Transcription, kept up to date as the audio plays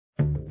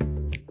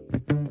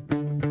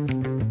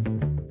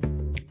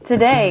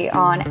Today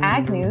on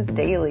Ag News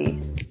Daily.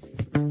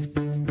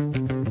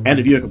 And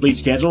to view a complete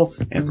schedule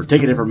and for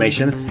ticket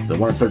information to the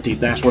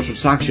 113th National Western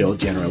Stock Show,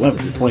 January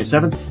 11th through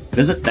 27th,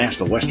 visit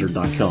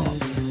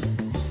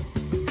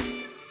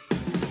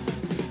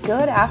nationalwestern.com.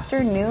 Good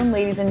afternoon,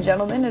 ladies and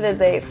gentlemen. It is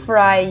a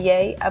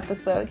Friday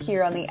episode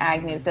here on the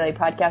Ag News Daily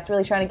podcast.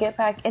 Really trying to get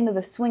back into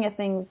the swing of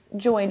things,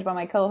 joined by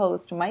my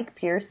co-host, Mike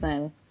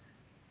Pearson.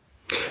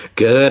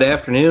 Good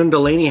afternoon,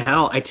 Delaney.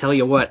 How? I tell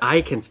you what,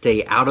 I can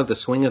stay out of the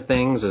swing of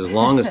things as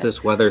long as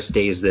this weather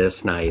stays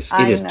this nice.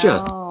 It is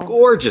just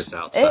gorgeous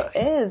outside. It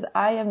is.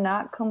 I am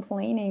not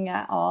complaining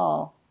at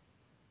all.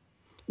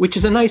 Which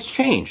is a nice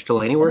change,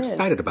 Delaney. We're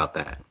excited about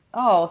that.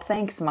 Oh,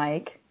 thanks,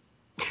 Mike.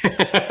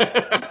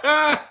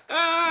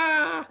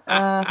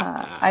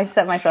 I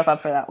set myself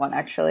up for that one,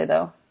 actually,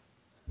 though.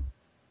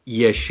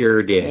 You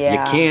sure did.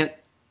 Yeah. You can't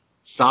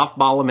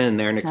softball them in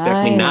there and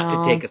expect me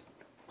not to take a...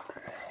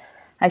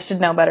 I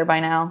should know better by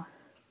now.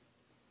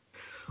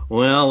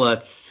 Well,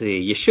 let's see.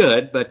 You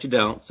should, but you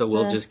don't, so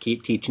we'll just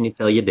keep teaching you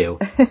till you do.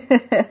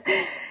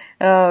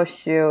 Oh,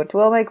 shoot.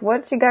 Well, Mike,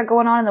 what you got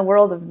going on in the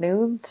world of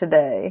news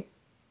today?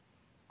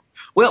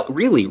 Well,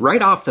 really,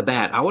 right off the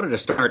bat, I wanted to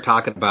start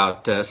talking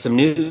about some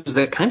news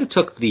that kind of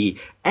took the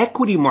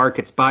equity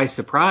markets by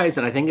surprise,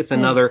 and I think it's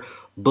another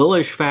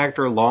bullish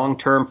factor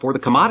long-term for the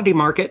commodity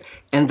market,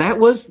 and that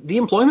was the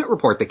employment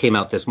report that came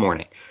out this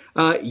morning.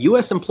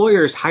 U.S.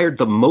 employers hired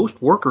the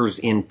most workers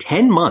in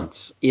 10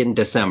 months in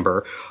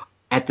December,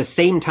 at the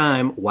same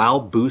time while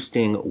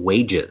boosting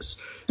wages.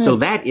 So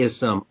that is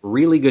some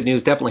really good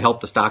news. Definitely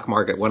helped the stock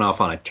market. Went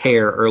off on a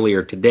tear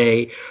earlier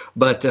today.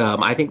 But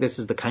I think this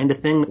is the kind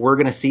of thing that we're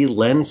going to see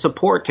lend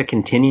support to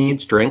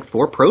continued strength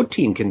for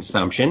protein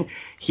consumption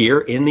here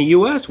in the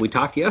U.S. We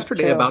talked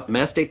yesterday about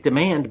domestic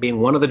demand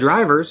being one of the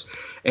drivers.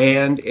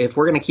 And if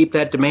we're going to keep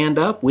that demand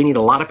up, we need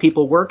a lot of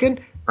people working,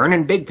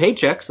 earning big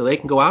paychecks so they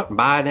can go out and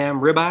buy them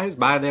ribeyes,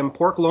 buy them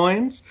pork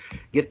loins,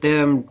 get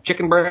them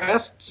chicken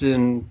breasts,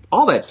 and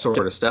all that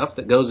sort of stuff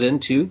that goes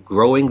into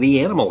growing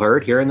the animal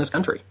herd here in this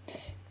country.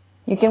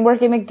 You can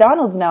work at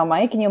McDonald's now,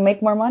 Mike, and you'll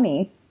make more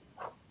money.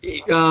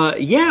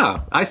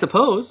 Yeah, I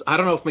suppose. I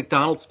don't know if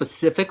McDonald's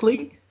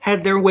specifically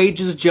had their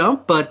wages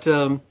jump, but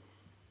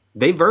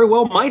they very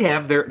well might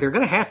have. They're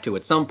going to have to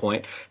at some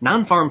point.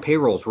 Non-farm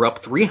payrolls were up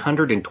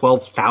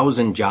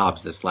 312,000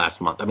 jobs this last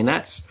month. I mean,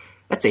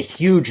 that's a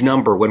huge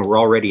number when we're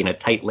already in a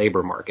tight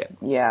labor market.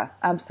 Yeah,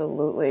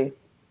 absolutely.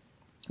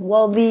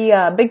 Well,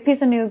 the big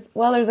piece of news,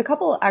 there's a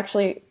couple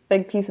actually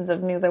big pieces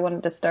of news I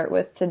wanted to start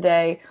with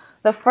today.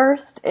 The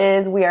first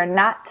is we are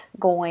not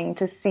going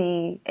to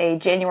see a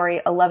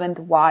January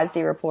 11th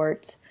WASDE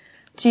report.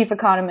 Chief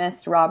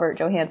economist Robert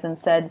Johansson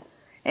said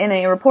in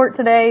a report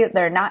today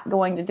they're not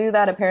going to do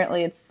that.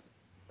 Apparently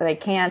they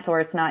can't, or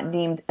it's not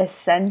deemed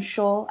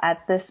essential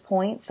at this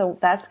point. So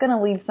that's going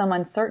to leave some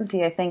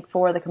uncertainty, I think,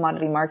 for the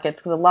commodity markets,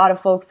 because a lot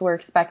of folks were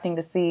expecting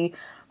to see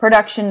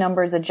production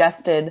numbers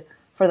adjusted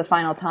for the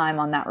final time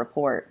on that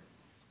report.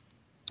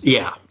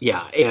 Yeah.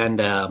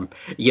 And,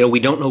 we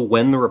don't know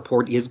when the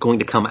report is going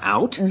to come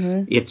out.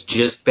 Mm-hmm. It's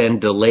just been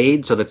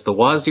delayed. So that's the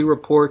WASDE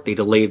report. They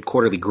delayed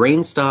quarterly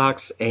grain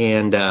stocks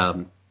and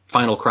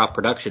final crop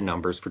production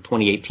numbers for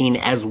 2018,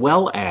 as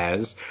well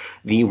as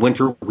the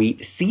winter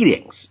wheat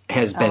seedings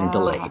has been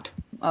delayed.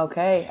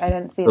 Okay. I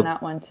didn't see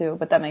that one, too,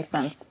 but that makes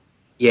sense.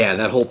 Yeah,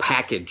 that whole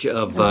package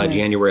of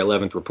January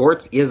 11th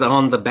reports is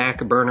on the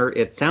back burner,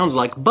 it sounds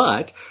like,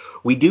 but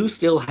we do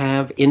still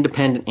have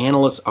independent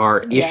analysts are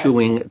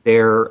issuing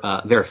their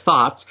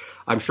thoughts.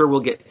 I'm sure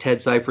we'll get Ted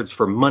Seifert's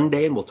for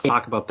Monday, and we'll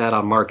talk about that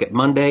on Market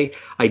Monday.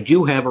 I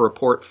do have a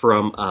report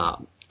from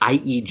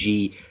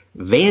IEG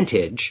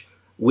Vantage,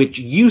 which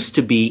used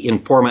to be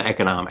Informa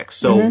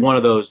Economics. So one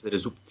of those that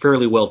is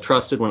fairly well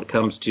trusted when it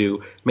comes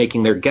to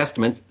making their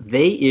guesstimates.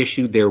 They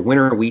issued their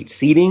winter wheat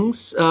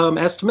seedings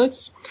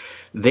estimates.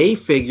 They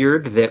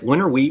figured that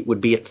winter wheat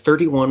would be at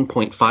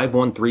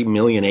 31.513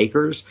 million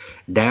acres,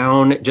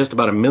 down just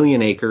about 1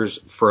 million acres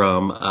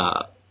from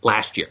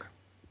last year.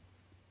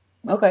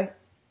 Okay.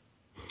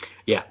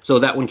 Yeah, so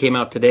that one came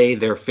out today.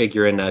 They're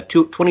figuring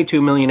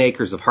 22 million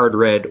acres of hard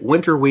red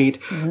winter wheat,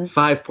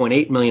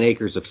 5.8 million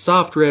acres of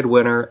soft red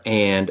winter,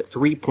 and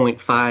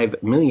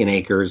 3.5 million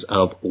acres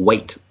of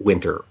white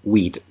winter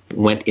wheat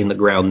went in the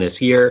ground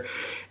this year.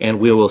 And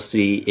we will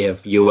see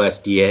if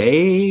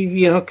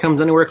USDA,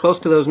 comes anywhere close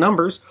to those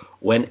numbers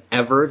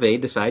whenever they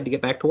decide to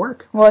get back to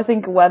work. Well, I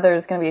think weather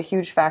is going to be a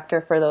huge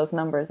factor for those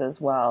numbers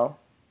as well.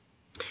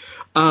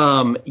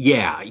 And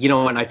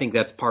I think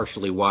that's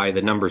partially why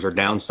the numbers are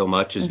down so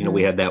much is,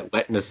 we had that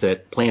wetness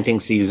at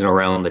planting season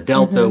around the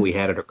Delta. We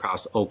had it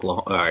across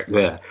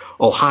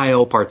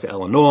Ohio, parts of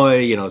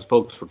Illinois. As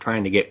folks were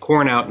trying to get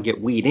corn out and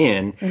get wheat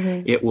in,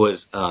 it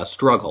was a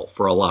struggle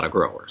for a lot of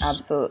growers.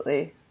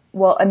 Absolutely.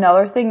 Well,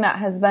 another thing that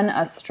has been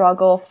a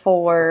struggle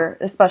for,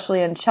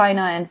 especially in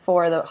China and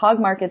for the hog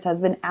markets, has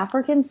been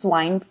African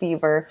swine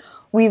fever.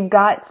 We've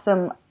got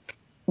some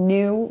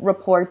new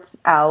reports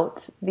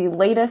out. The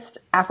latest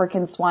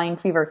African swine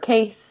fever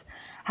case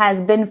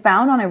has been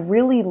found on a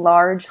really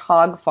large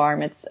hog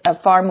farm. It's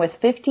a farm with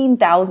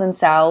 15,000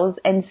 sows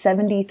and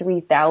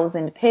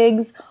 73,000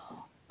 pigs,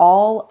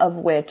 all of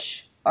which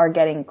are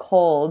getting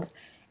cold.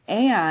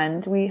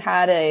 And we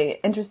had a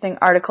interesting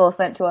article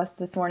sent to us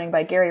this morning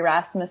by Gary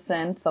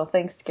Rasmussen, so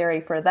thanks,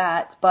 Gary, for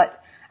that. But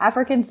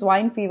African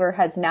swine fever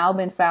has now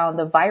been found,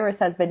 the virus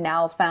has been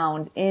now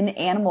found in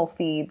animal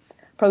feeds,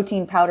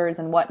 protein powders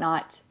and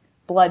whatnot.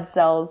 Blood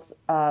cells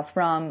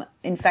from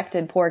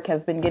infected pork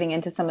have been getting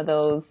into some of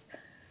those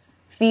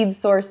feed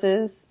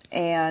sources,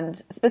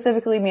 and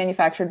specifically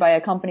manufactured by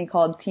a company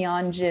called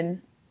Tianjin,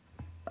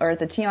 or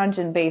the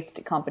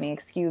Tianjin-based company,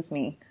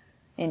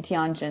 in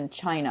Tianjin,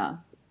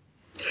 China.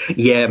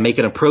 Yeah,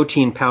 making a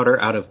protein powder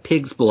out of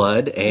pig's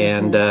blood,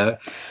 and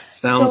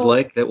sounds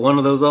like that one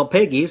of those old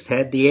piggies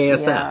had the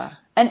ASF. Yeah.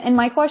 And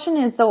my question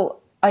is, so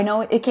I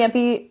know it can't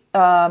be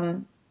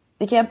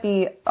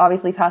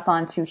obviously passed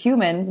on to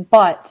humans,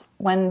 but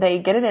when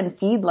they get it in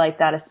feed like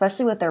that,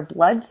 especially with their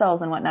blood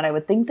cells and whatnot, I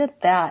would think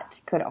that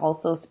could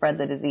also spread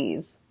the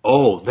disease.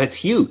 Oh, that's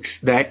huge.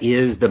 That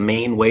is the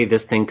main way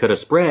this thing could have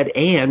spread.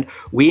 And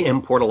we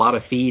import a lot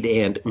of feed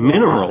and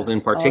minerals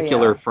in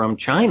particular from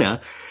China.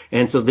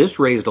 And so this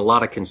raised a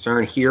lot of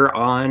concern here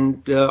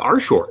on our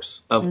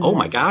shores of, oh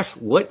my gosh,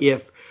 what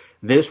if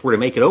this were to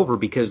make it over,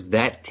 because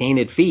that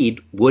tainted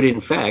feed would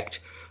infect,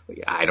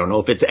 I don't know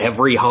if it's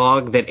every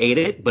hog that ate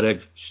it, but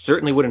it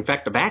certainly would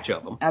infect a batch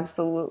of them.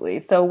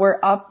 Absolutely. So we're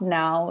up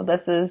now.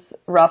 This is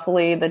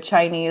roughly the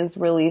Chinese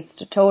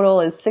released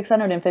total is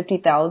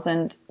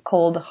 650,000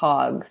 cold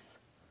hogs.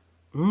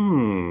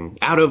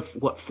 Out of,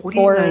 what,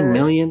 49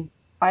 million?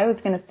 I was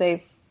going to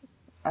say,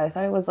 I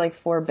thought it was like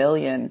 4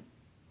 billion.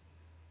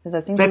 Does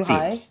that seem too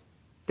high?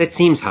 That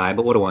seems high,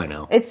 but what do I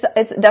know? It's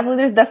definitely,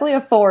 there's definitely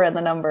a 4 in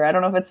the number. I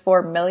don't know if it's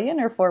 4 million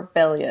or 4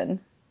 billion.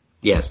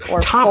 Yes,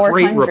 or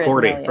top-rate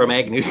reporting million. from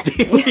Ag News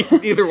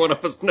TV. Neither one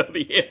of us know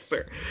the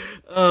answer.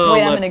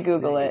 Wait, I'm going to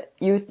Google it.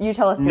 You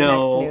tell us your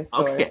next news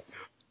source.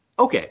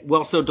 Okay.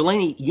 Well, so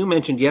Delaney, you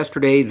mentioned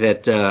yesterday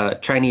that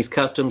Chinese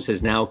customs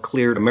has now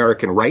cleared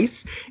American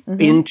rice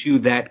into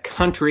that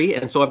country.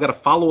 And so I've got a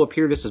follow-up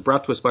here. This is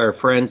brought to us by our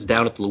friends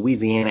down at the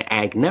Louisiana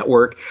Ag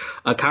Network,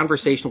 a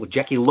conversation with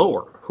Jackie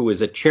Lower, who is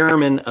the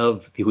chairman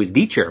of the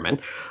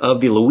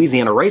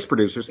Louisiana rice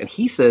producers. And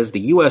he says the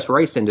U.S.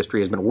 rice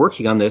industry has been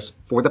working on this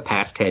for the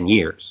past 10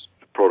 years.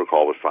 The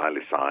protocol was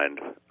finally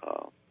signed,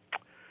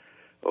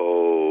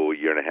 a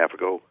year and a half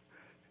ago.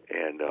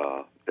 And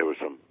there was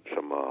some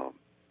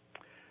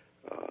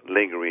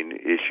lingering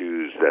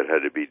issues that had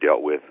to be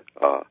dealt with.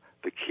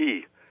 The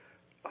key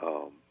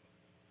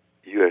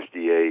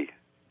USDA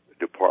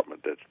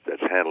department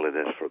that's handling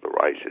this for the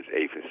rice is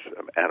APHIS,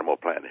 Animal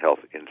Plant Health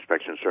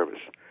Inspection Service,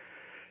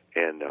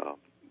 and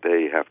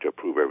they have to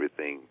approve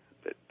everything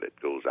that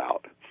goes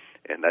out,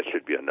 and that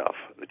should be enough.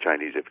 The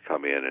Chinese have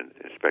come in and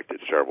inspected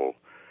several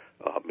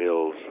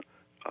mills.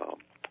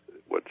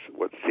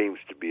 What seems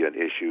to be an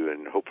issue,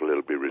 and hopefully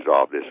it'll be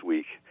resolved this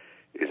week,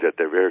 is that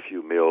there are very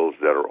few mills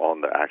that are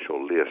on the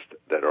actual list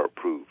that are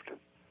approved.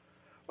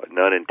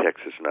 None in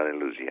Texas, none in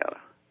Louisiana.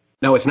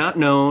 Now, it's not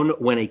known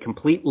when a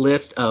complete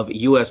list of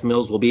U.S.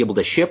 mills will be able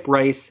to ship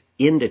rice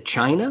into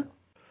China?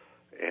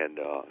 And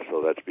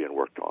so that's being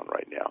worked on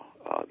right now.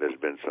 There's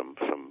been some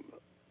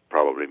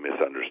probably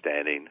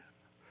misunderstanding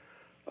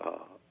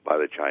by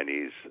the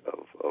Chinese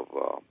of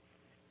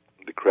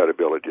the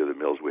credibility of the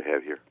mills we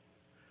have here.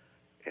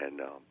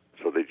 And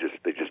so they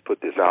just put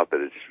this out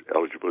that it's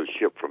eligible to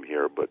ship from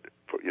here, but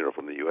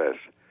from the U.S.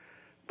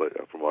 But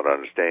from what I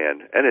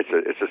understand, and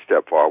it's a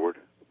step forward,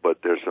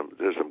 but there's some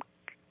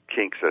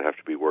kinks that have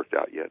to be worked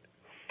out yet.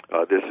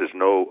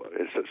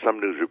 Some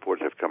news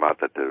reports have come out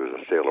that there is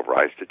a sale of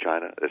rice to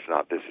China. It's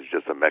not. This is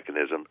just a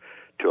mechanism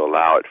to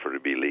allow it for it to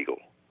be legal.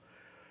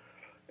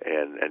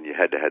 And you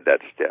had to have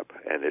that step,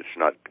 and it's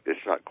not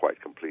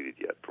quite completed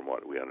yet, from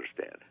what we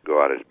understand.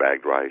 Go out as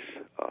bagged rice.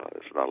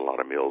 There's not a lot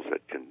of mills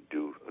that can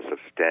do a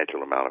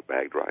substantial amount of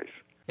bagged rice.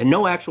 And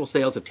no actual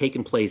sales have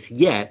taken place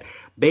yet.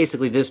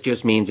 Basically, this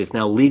just means it's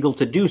now legal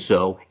to do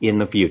so in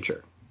the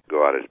future.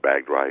 Go out as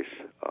bagged rice.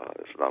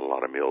 There's not a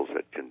lot of mills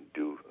that can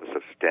do a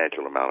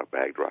substantial amount of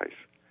bagged rice.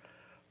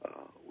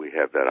 We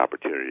have that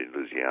opportunity in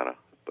Louisiana,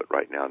 but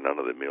right now none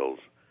of the mills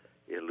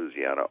in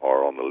Louisiana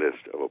are on the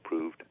list of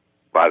approved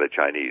by the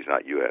Chinese,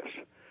 not U.S.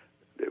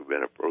 They've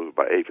been approved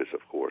by APHIS,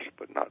 of course,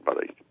 but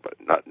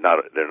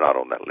they're not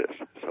on that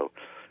list. So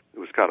it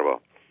was kind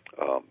of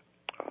a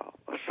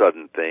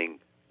sudden thing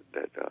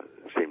that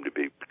seemed to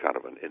be kind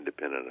of an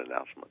independent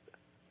announcement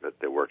that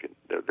they're working.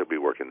 They'll be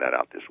working that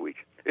out this week.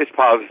 It's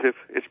positive,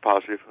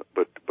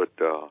 but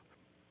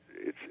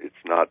it's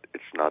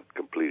not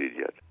completed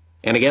yet.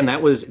 And again,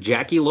 that was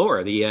Jackie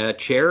Lohr, the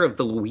chair of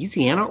the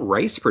Louisiana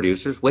rice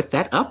producers, with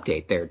that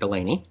update there,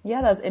 Delaney.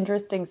 Yeah, that's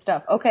interesting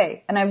stuff.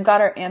 Okay, and I've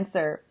got our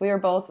answer. We were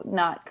both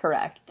not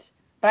correct.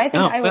 But I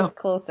think I was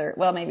closer.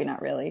 Well, maybe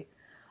not really.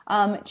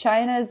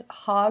 China's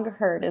hog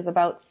herd is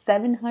about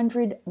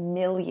 700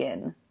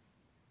 million.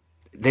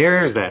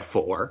 There's that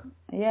 4.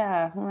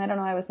 Yeah, well, I don't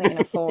know. I was thinking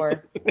of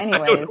 4.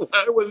 Anyways. I don't know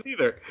why I was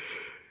either.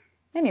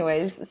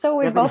 Anyways, so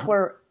we both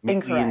were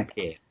incorrect.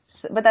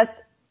 But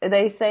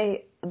they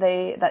say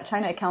that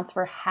China accounts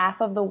for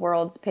half of the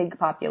world's pig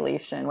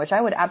population, which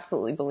I would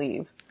absolutely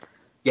believe.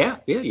 Yeah,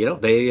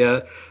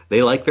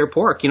 they like their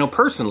pork.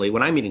 Personally,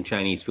 when I'm eating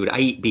Chinese food, I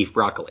eat beef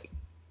broccoli.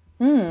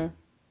 What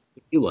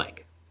do you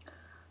like?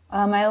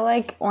 I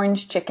like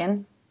orange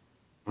chicken.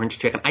 Orange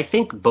chicken. I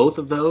think both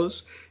of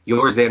those,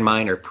 yours and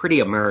mine, are pretty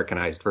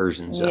Americanized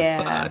versions of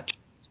Chinese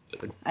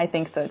food. I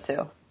think so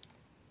too.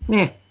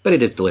 Yeah, but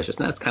it is delicious.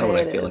 And that's kind of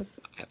what I feel like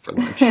I have for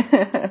lunch.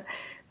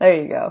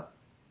 There you go.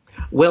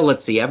 Well,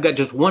 let's see. I've got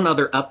just one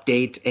other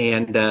update,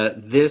 and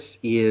this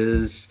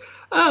is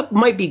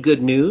might be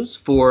good news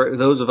for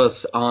those of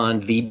us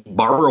on the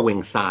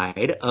borrowing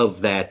side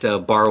of that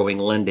borrowing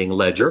lending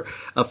ledger.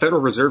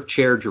 Federal Reserve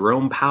Chair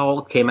Jerome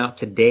Powell came out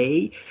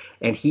today,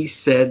 and he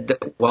said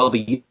that while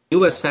the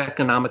U.S.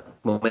 economic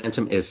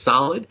momentum is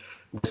solid,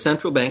 the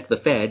central bank, the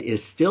Fed, is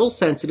still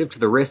sensitive to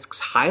the risks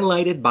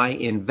highlighted by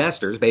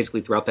investors, basically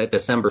throughout that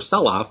December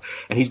sell-off,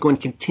 and he's going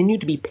to continue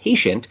to be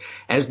patient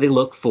as they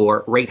look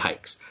for rate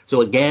hikes.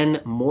 So again,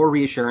 more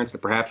reassurance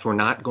that perhaps we're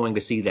not going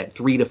to see that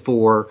 3 to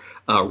 4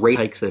 rate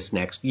hikes this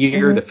next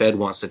year. Mm-hmm. The Fed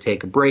wants to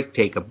take a break,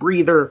 take a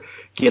breather,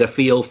 get a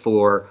feel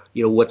for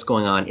what's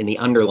going on in the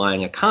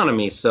underlying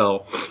economy.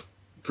 So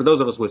for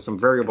those of us with some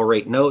variable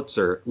rate notes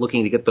or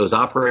looking to get those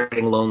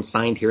operating loans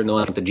signed here in the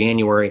month of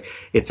January,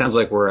 it sounds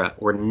like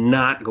we're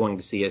not going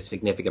to see as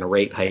significant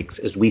rate hikes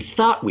as we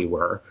thought we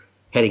were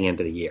heading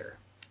into the year.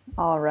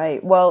 All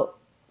right. Well,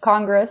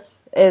 Congress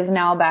is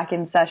now back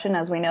in session.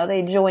 As we know,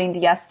 they joined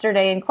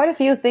yesterday, and quite a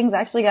few things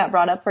actually got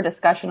brought up for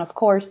discussion. Of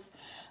course,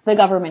 the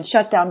government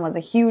shutdown was a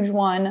huge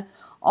one.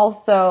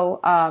 Also,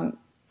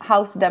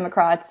 House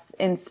Democrats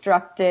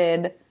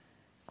instructed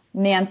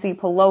Nancy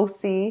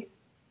Pelosi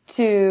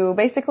to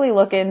basically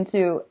look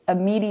into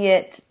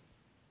immediate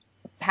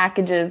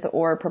packages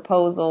or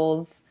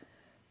proposals,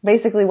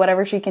 basically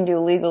whatever she can do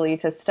legally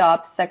to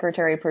stop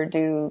Secretary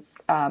Perdue's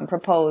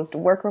proposed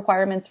work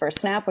requirements for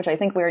SNAP, which I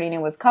think we already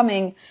knew was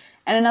coming.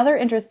 And another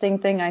interesting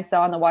thing I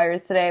saw on the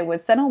wires today was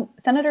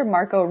Senator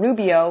Marco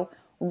Rubio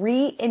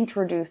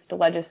reintroduced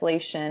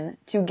legislation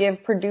to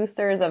give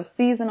producers of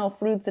seasonal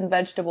fruits and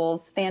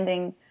vegetables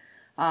standing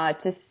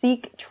to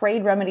seek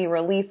trade remedy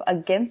relief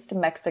against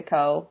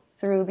Mexico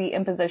through the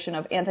imposition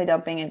of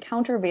anti-dumping and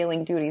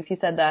countervailing duties. He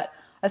said that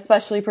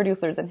especially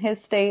producers in his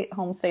state,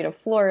 home state of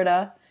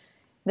Florida,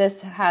 this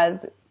has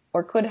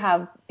or could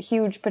have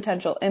huge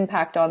potential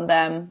impact on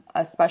them,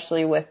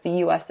 especially with the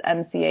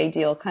USMCA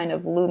deal kind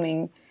of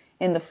looming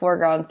in the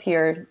foreground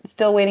here.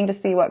 Still waiting to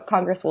see what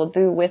Congress will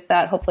do with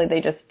that. Hopefully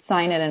they just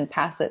sign it and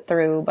pass it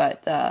through,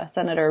 but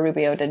Senator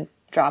Rubio did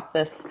drop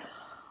this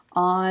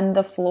on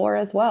the floor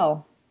as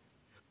well.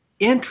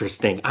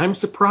 Interesting. I'm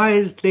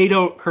surprised they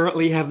don't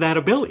currently have that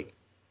ability.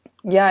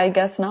 Yeah, I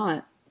guess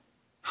not.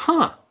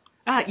 Huh.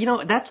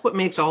 That's what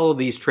makes all of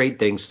these trade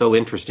things so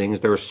interesting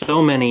is there are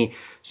so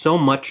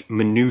much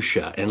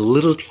minutia and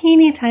little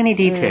teeny tiny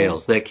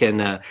details that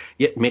can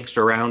get mixed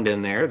around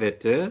in there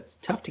that it's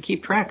tough to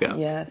keep track of.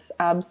 Yes,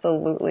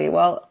 absolutely.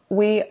 Well,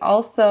 we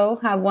also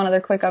have one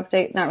other quick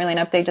update, not really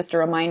an update, just a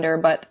reminder,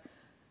 but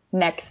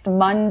next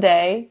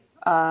Monday,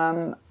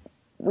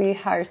 we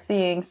are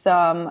seeing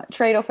some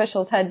trade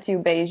officials head to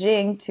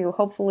Beijing to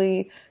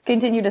hopefully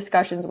continue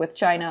discussions with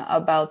China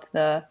about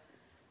the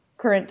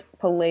current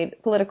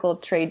political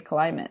trade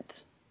climate.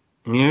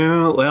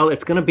 Yeah, well,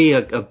 it's going to be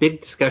a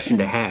big discussion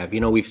to have.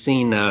 We've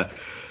seen,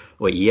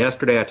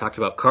 yesterday I talked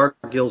about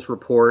Cargill's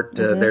report,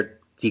 their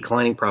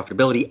declining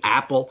profitability.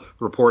 Apple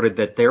reported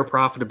that their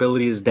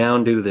profitability is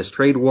down due to this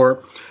trade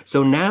war.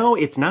 So now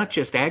it's not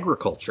just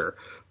agriculture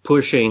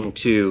pushing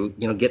to,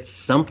 get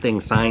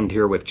something signed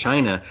here with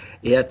China.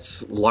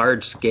 It's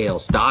large-scale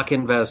stock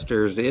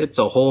investors. It's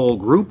a whole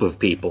group of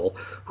people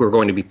who are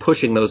going to be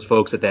pushing those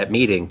folks at that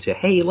meeting to,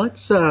 hey,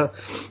 let's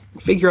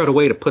figure out a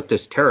way to put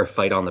this tariff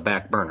fight on the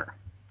back burner.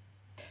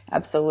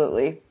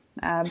 Absolutely.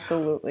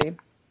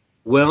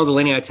 Well,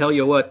 Delaney, I tell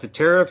you what, the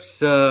tariffs,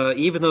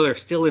 even though they're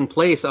still in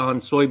place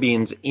on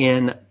soybeans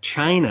in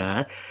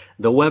China,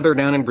 the weather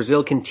down in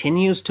Brazil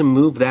continues to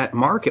move that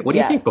market. What do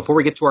you think? Before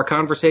we get to our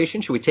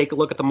conversation, should we take a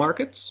look at the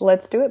markets?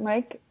 Let's do it,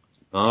 Mike.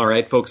 All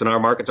right, folks, and our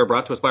markets are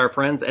brought to us by our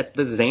friends at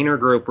the Zaner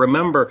Group.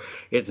 Remember,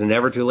 it's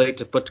never too late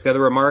to put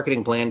together a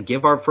marketing plan.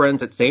 Give our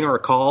friends at Zaner a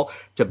call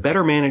to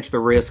better manage the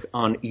risk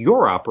on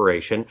your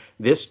operation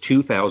this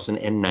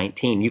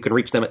 2019. You can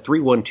reach them at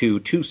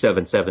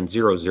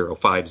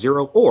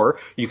 312-277-0050, or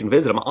you can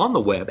visit them on the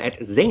web at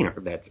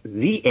Zaner, that's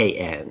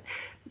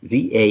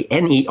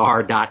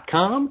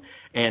ZANER.com,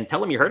 and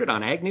tell them you heard it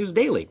on Ag News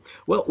Daily.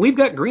 Well, we've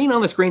got green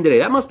on the screen today.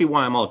 That must be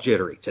why I'm all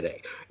jittery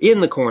today.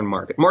 In the corn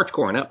market, March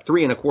corn up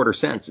 3 1/4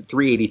 cents at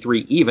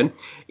 3.83 even.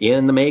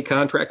 In the May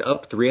contract,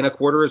 up 3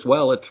 1/4 as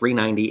well at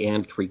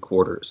 3.90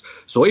 3/4.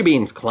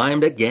 Soybeans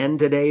climbed again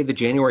today. The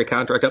January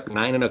contract up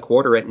 9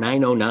 1/4 at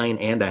 9.09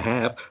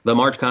 1/2. The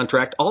March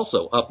contract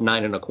also up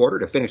 9 1/4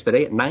 to finish the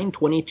day at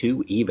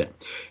 9.22 even.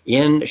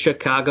 In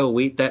Chicago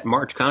wheat, that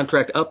March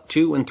contract up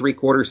 2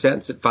 3/4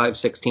 cents at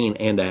 5.16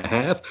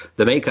 1/2.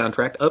 The May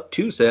contract up 2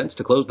 2 cents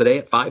to close the day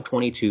at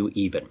 5.22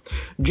 even.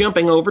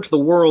 Jumping over to the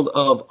world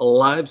of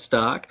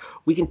livestock,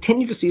 we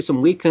continue to see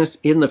some weakness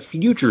in the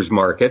futures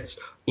markets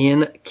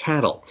in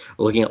cattle.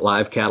 Looking at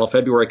live cattle,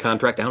 February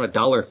contract down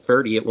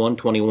 $1.30 at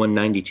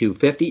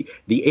 121.92.50.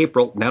 The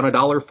April down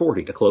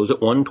 $1.40 to close at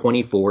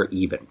 124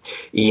 even.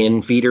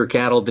 In feeder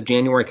cattle, the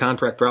January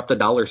contract dropped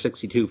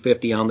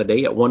 $1.62.50 on the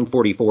day at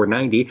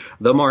 144.90.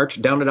 The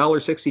March down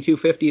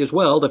 $1.62.50 as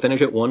well to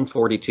finish at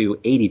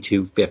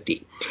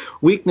 142.82.50.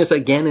 Weakness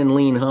again in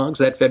lean hogs.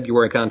 That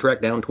February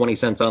contract down 20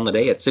 cents on the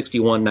day at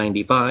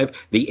 61.95.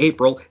 The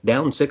April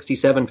down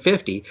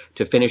 67.50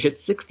 to finish at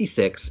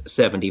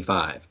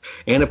 66.75.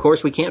 And, of course,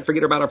 we can't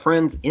forget about our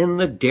friends in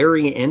the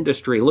dairy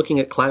industry. Looking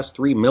at Class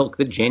 3 milk,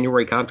 the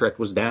January contract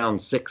was down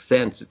 6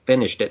 cents. It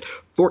finished at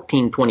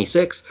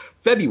 14.26.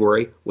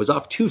 February was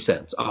off 2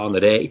 cents on the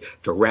day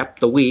to wrap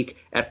the week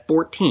at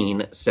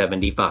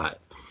 14.75.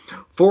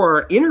 For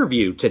our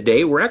interview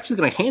today, we're actually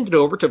going to hand it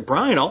over to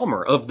Brian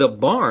Allmer of The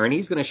Barn.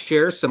 He's going to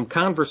share some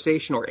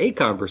conversation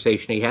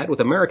he had with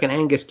American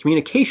Angus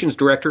Communications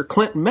Director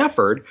Clint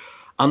Mefford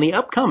on the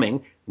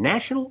upcoming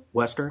National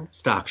Western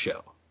Stock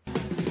Show.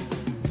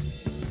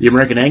 The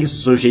American Angus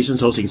Association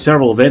is hosting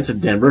several events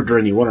in Denver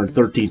during the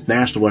 113th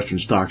National Western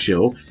Stock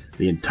Show.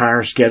 The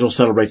entire schedule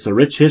celebrates the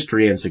rich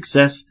history and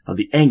success of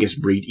the Angus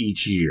breed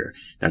each year.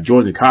 Now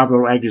join the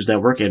Colorado Ag News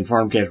Network and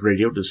Farmcast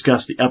Radio to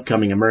discuss the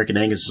upcoming American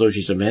Angus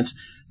Association events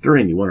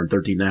during the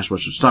 113th National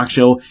Western Stock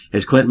Show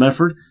is Clint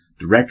Mefford,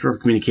 Director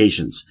of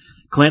Communications.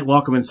 Clint,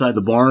 welcome inside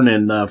the barn,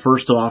 and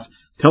first off,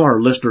 tell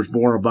our listeners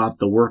more about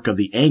the work of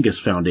the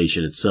Angus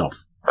Foundation itself.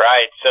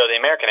 Right. So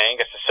the American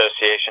Angus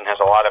Association has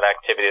a lot of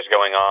activities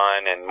going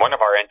on, and one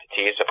of our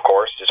entities, of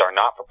course, is our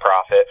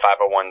not-for-profit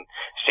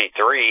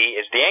 501c3,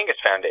 is the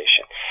Angus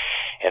Foundation.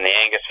 And the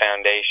Angus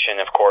Foundation,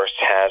 of course,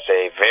 has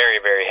a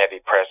very, very heavy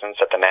presence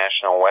at the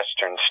National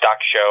Western Stock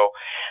Show.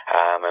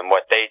 And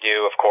what they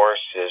do, of course,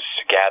 is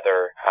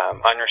gather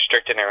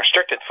unrestricted and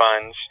restricted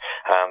funds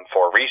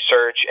for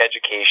research,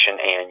 education,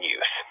 and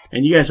youth.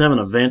 And you guys have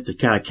an event that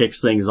kind of kicks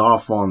things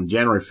off on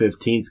January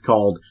 15th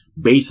called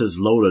Bases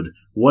Loaded.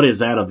 What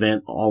is that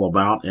event all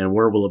about, and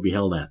where will it be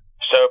held at?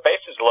 So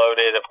Bases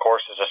Loaded, of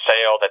course, is a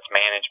sale that's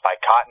managed by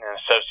Cotton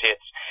 &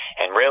 Associates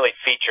and really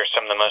features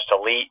some of the most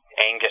elite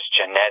Angus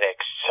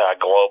genetics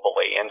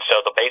globally. And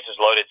so the Bases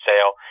Loaded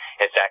sale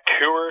is at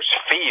Coors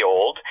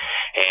Field,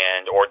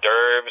 and hors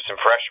d'oeuvres and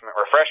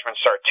refreshments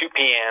start 2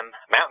 p.m.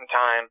 Mountain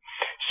Time.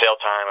 Sale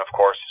time, of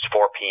course, is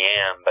 4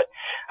 p.m. But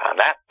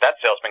that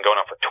sale's been going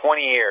on for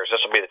 20 years.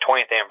 This will be the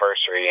 20th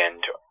anniversary,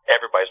 and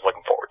everybody's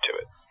looking forward to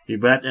it. You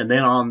bet. And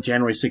then on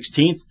January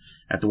 16th,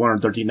 at the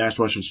 113th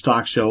National Western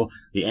Stock Show,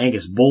 the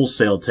Angus Bull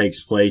Sale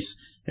takes place.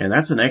 And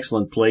that's an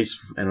excellent place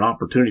and an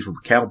opportunity for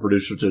cattle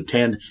producers to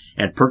attend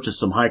and purchase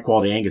some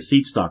high-quality Angus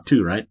seed stock,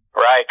 too, right?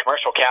 Right.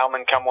 Commercial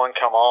cattlemen, come one,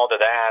 come all to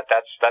that.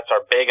 That's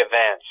our big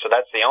event. So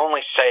that's the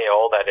only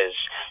sale that is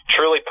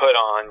truly put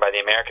on by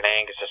the American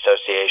Angus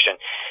Association.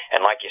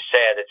 And like you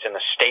said, it's in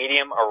the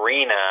Stadium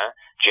Arena,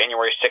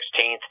 January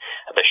 16th.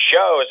 The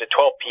show is at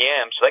 12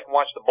 p.m., so they can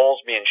watch the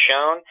bulls being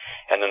shown,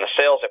 and then the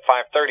sale's at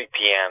 5:30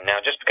 p.m. Now,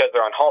 just because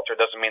they're on halter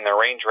doesn't mean they're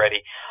range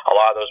ready. A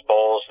lot of those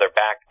bulls, they're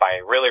backed by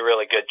really,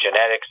 really good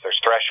genetics. There's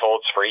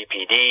thresholds for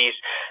EPDs.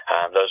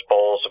 Those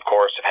bulls, of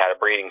course, have had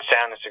a breeding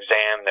soundness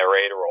exam. They're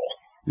ready to roll.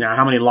 Now,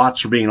 how many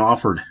lots are being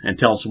offered? And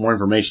tell us some more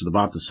information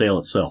about the sale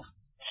itself.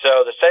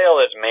 So the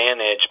sale is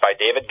managed by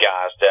David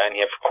Gazda, and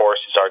he, of course,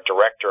 is our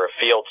Director of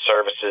Field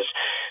Services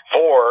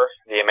for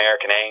the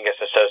American Angus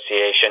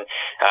Association.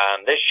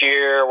 This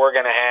year, we're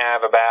going to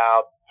have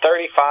about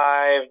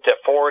 35 to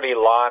 40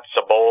 lots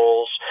of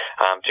bulls.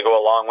 To go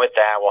along with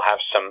that, we'll have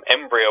some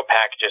embryo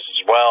packages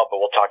as well, but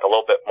we'll talk a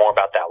little bit more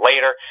about that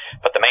later.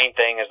 But the main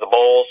thing is the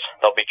bulls.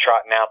 They'll be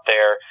trotting out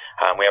there.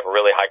 We have a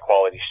really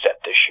high-quality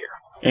set this year.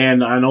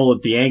 And I know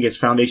that the Angus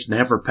Foundation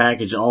Heifer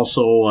Package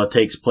also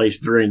takes place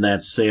during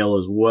that sale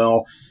as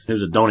well.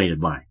 Who's it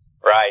donated by?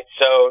 Right.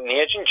 So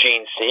Neogen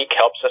Gene Seek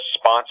helps us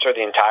sponsor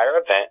the entire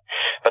event,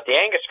 but the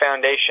Angus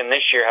Foundation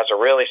this year has a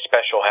really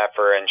special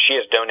heifer, and she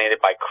is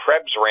donated by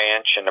Krebs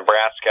Ranch in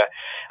Nebraska,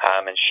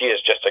 and she is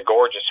just a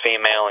gorgeous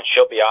female, and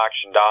she'll be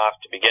auctioned off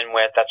to begin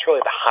with. That's really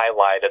the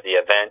highlight of the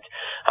event.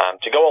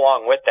 To go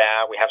along with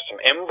that, we have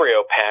some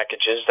embryo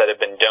packages that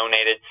have been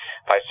donated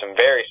by some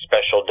very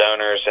special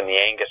donors in the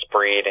Angus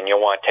breed, and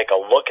you'll want to take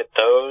a look at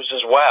those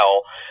as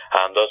well.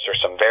 Those are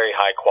some very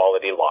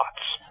high-quality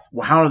lots.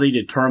 Well, how do they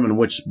determine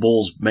which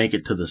bulls make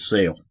it to the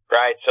sale?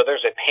 Right, so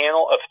there's a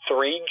panel of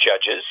 3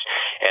 judges,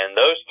 and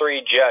those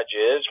 3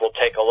 judges will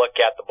take a look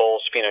at the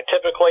bulls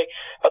phenotypically,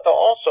 but they'll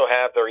also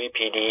have their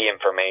EPD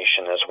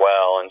information as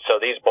well. And so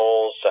these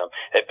bulls,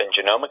 they've been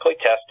genomically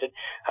tested.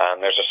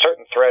 There's a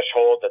certain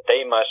threshold that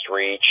they must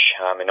reach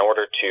in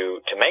order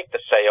to make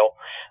the sale,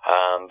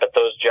 but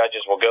those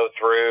judges will go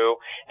through.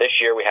 This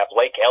year we have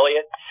Lake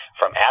Elliott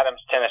from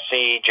Adams,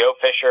 Tennessee, Joe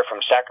Fisher from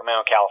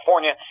Sacramento,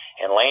 California,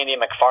 and Landy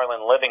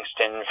McFarland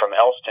Livingston from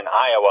Elston,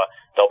 Iowa.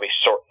 They'll be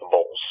sorting the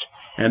bulls.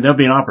 And there'll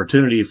be an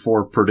opportunity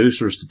for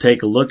producers to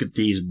take a look at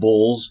these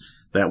bulls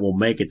that will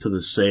make it to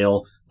the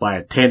sale. by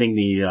attending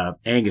the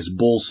Angus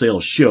Bull Sale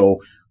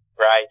Show.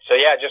 Right. So,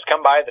 yeah, just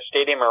come by the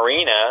stadium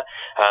arena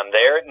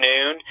there at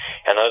noon,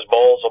 and those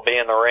bulls will be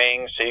in the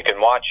ring so you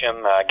can watch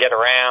them get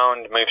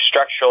around, move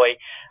structurally.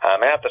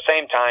 And at the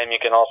same time,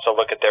 you can also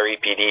look at their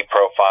EPD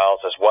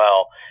profiles as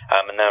well.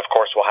 And then, of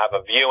course, we'll have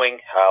a viewing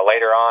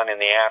later on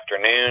in the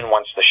afternoon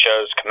once the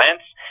shows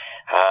commence.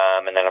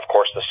 And then, of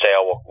course, the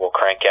sale will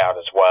crank out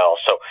as well.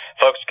 So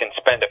folks can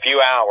spend a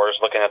few hours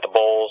looking at the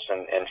bulls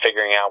and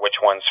figuring out which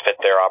ones fit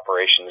their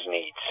operations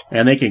needs.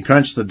 And they can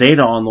crunch the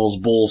data on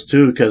those bulls,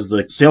 too, because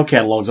the sale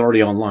catalog's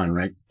already online,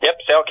 right? Yep,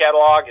 sale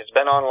catalog has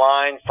been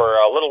online for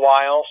a little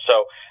while.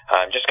 So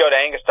just go to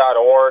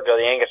Angus.org, go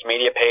to the Angus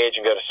Media page,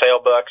 and go to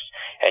Sale Books,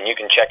 and you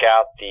can check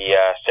out the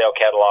sale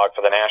catalog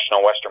for the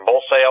National Western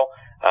Bull Sale.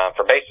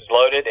 For bases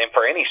loaded and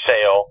for any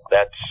sale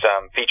that's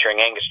featuring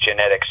Angus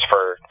genetics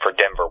for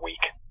Denver week.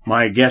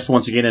 My guest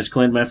once again is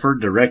Clint Mefford,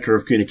 Director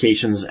of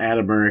Communications at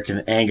American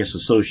Angus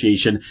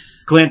Association.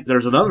 Clint,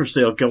 there's another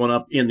sale coming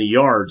up in the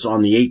yards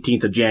on the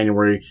 18th of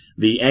January,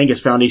 the Angus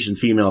Foundation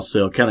Female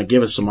Sale. Kind of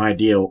give us some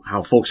idea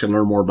how folks can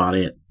learn more about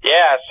it.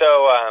 Yeah, so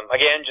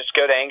again, just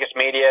go to Angus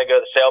Media, go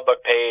to the sale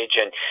book page,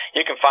 and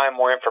you can find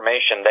more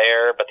information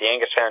there. But the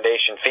Angus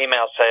Foundation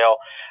Female Sale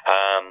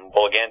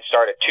will again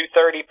start at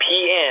 2:30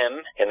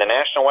 p.m. in the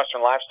National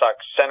Western Livestock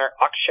Center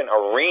Auction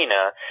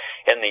Arena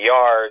in the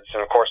yards.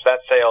 And, of course, that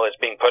sale is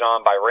being put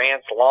on by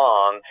Rance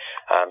Long.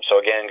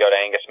 So, again, go to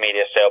Angus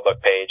Media sale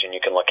book page, and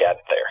you can look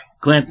at it there.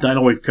 Clint, I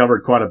know we've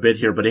covered quite a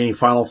bit here, but any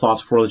final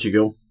thoughts before I let you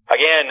go?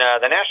 Again,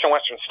 the National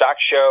Western Stock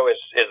Show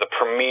is the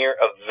premier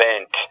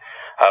event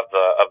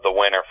of the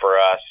winter for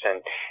us,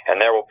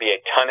 and there will be a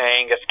ton of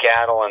Angus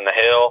cattle in the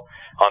hill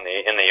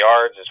in the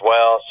yards as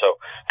well. So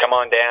come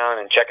on down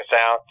and check us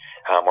out.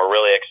 We're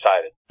really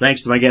excited.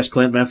 Thanks to my guest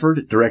Clint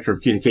Mefford, Director of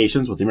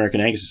Communications with the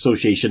American Angus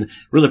Association.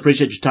 Really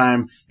appreciate your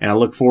time, and I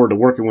look forward to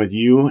working with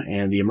you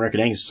and the American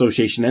Angus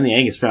Association and the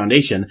Angus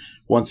Foundation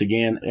once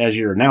again as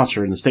your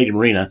announcer in the Stadium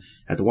Arena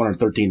at the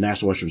 113th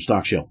National Western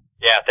Stock Show.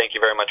 Yeah, thank you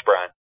very much,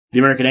 Brian. The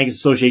American Angus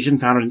Association,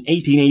 founded in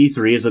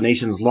 1883, is the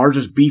nation's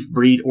largest beef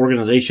breed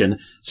organization,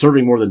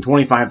 serving more than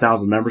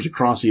 25,000 members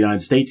across the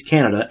United States,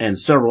 Canada, and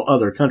several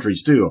other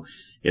countries, too.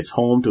 It's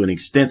home to an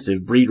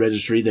extensive breed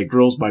registry that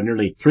grows by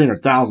nearly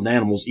 300,000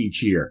 animals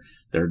each year.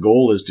 Their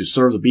goal is to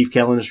serve the beef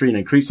cattle industry and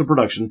increase the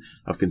production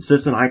of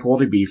consistent,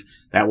 high-quality beef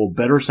that will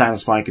better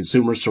satisfy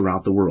consumers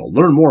throughout the world.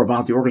 Learn more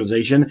about the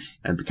organization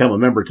and become a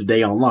member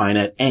today online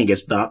at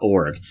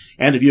angus.org.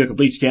 And to view a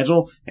complete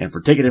schedule and for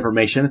ticket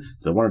information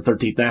to the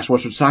 113th National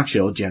Western Stock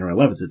Show, January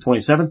 11th to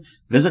 27th,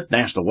 visit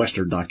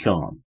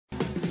nationalwestern.com.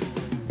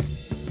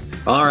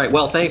 All right.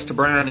 Well, thanks to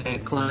Brian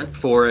and Clint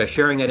for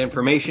sharing that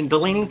information.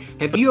 Delaney,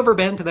 have you ever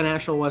been to the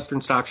National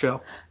Western Stock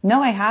Show?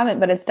 No, I haven't,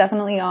 but it's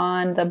definitely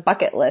on the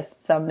bucket list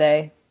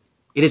someday.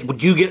 It is.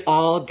 Would you get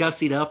all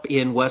gussied up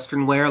in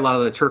Western wear, a lot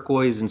of the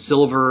turquoise and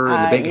silver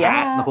and the big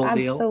hat and the whole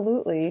deal?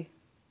 Absolutely.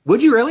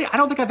 Would you really? I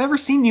don't think I've ever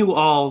seen you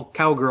all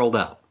cowgirled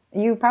up.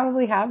 You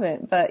probably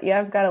haven't, but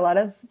yeah, I've got a lot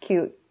of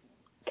cute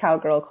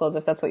cowgirl clothes,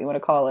 if that's what you want to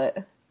call it.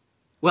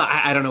 Well,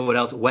 I don't know what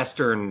else.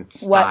 Western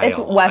style. Well, it's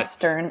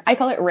Western. I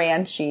call it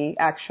ranchy,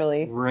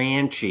 actually.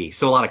 Ranchy.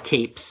 So a lot of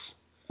capes.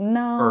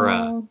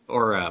 No.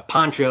 Or a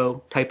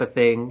poncho type of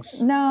things.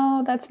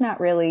 No, that's not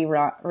really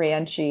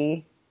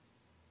ranchy.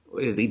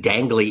 Is the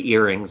dangly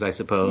earrings, I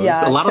suppose.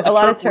 Yeah, a lot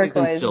of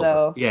turquoise,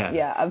 though.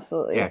 Yeah,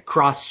 absolutely. Yeah,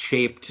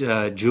 cross-shaped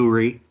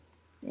jewelry.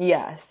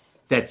 Yes.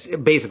 That's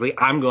basically,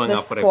 I'm going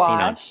off what I've seen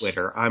on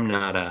Twitter. I'm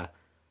not a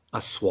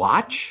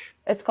swatch?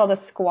 It's called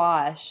a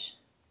squash.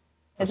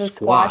 It's a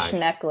squash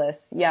necklace.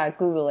 Yeah,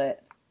 Google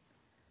it.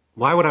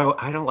 Why would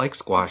I don't like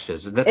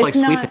squashes. That's like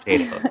sweet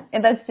potatoes.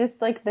 That's just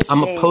like the shape.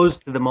 I'm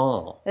opposed to them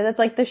all. That's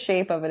like the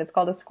shape of it. It's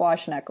called a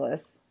squash necklace.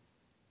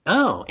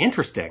 Oh,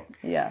 interesting.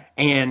 Yeah.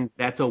 And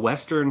that's a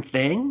Western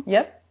thing?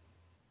 Yep.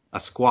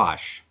 A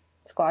squash.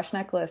 Squash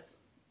necklace.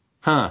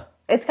 Huh.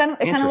 It kind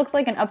of looks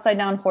like an upside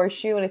down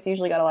horseshoe, and it's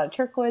usually got a lot of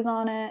turquoise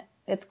on it.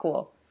 It's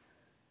cool.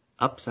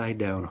 Upside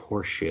down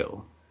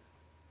horseshoe.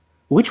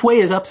 Which way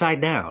is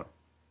upside down?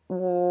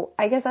 Well,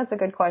 I guess that's a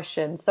good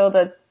question. So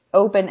the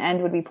open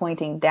end would be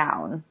pointing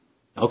down.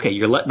 Okay,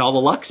 you're letting all the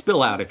luck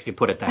spill out if you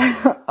put it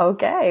that way.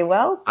 Okay,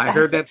 well. I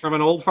heard that from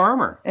an old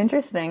farmer.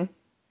 Interesting.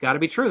 Got to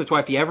be true. That's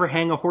why if you ever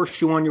hang a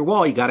horseshoe on your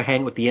wall, you got to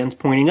hang it with the ends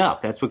pointing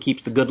up. That's what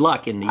keeps the good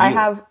luck in the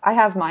year. I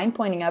have mine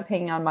pointing up,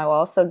 hanging on my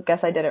wall, so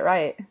guess I did it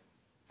right.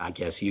 I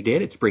guess you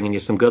did. It's bringing you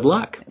some good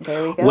luck.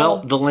 There we go.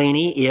 Well,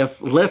 Delaney, if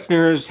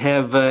listeners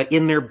have,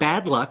 in their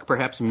bad luck,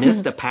 perhaps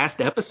missed a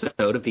past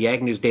episode of the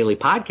Ag News Daily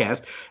podcast,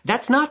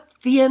 that's not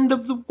the end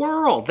of the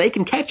world. They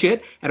can catch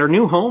it at our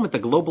new home at the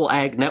Global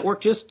Ag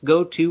Network. Just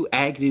go to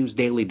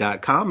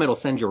agnewsdaily.com. It'll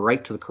send you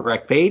right to the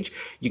correct page.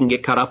 You can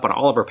get caught up on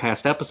all of our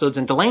past episodes.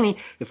 And Delaney,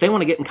 if they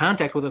want to get in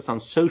contact with us on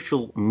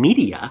social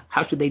media,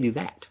 how should they do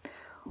that?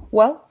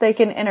 Well, they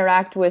can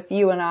interact with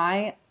you and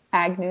I,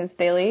 Ag News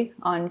Daily,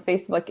 on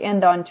Facebook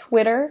and on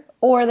Twitter,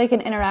 or they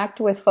can interact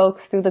with folks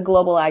through the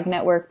Global Ag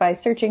Network by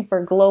searching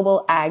for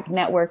Global Ag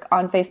Network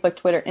on Facebook,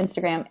 Twitter,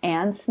 Instagram,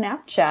 and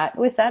Snapchat.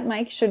 With that,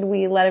 Mike, should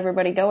we let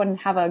everybody go and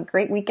have a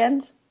great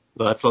weekend?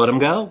 Let's let him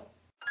go.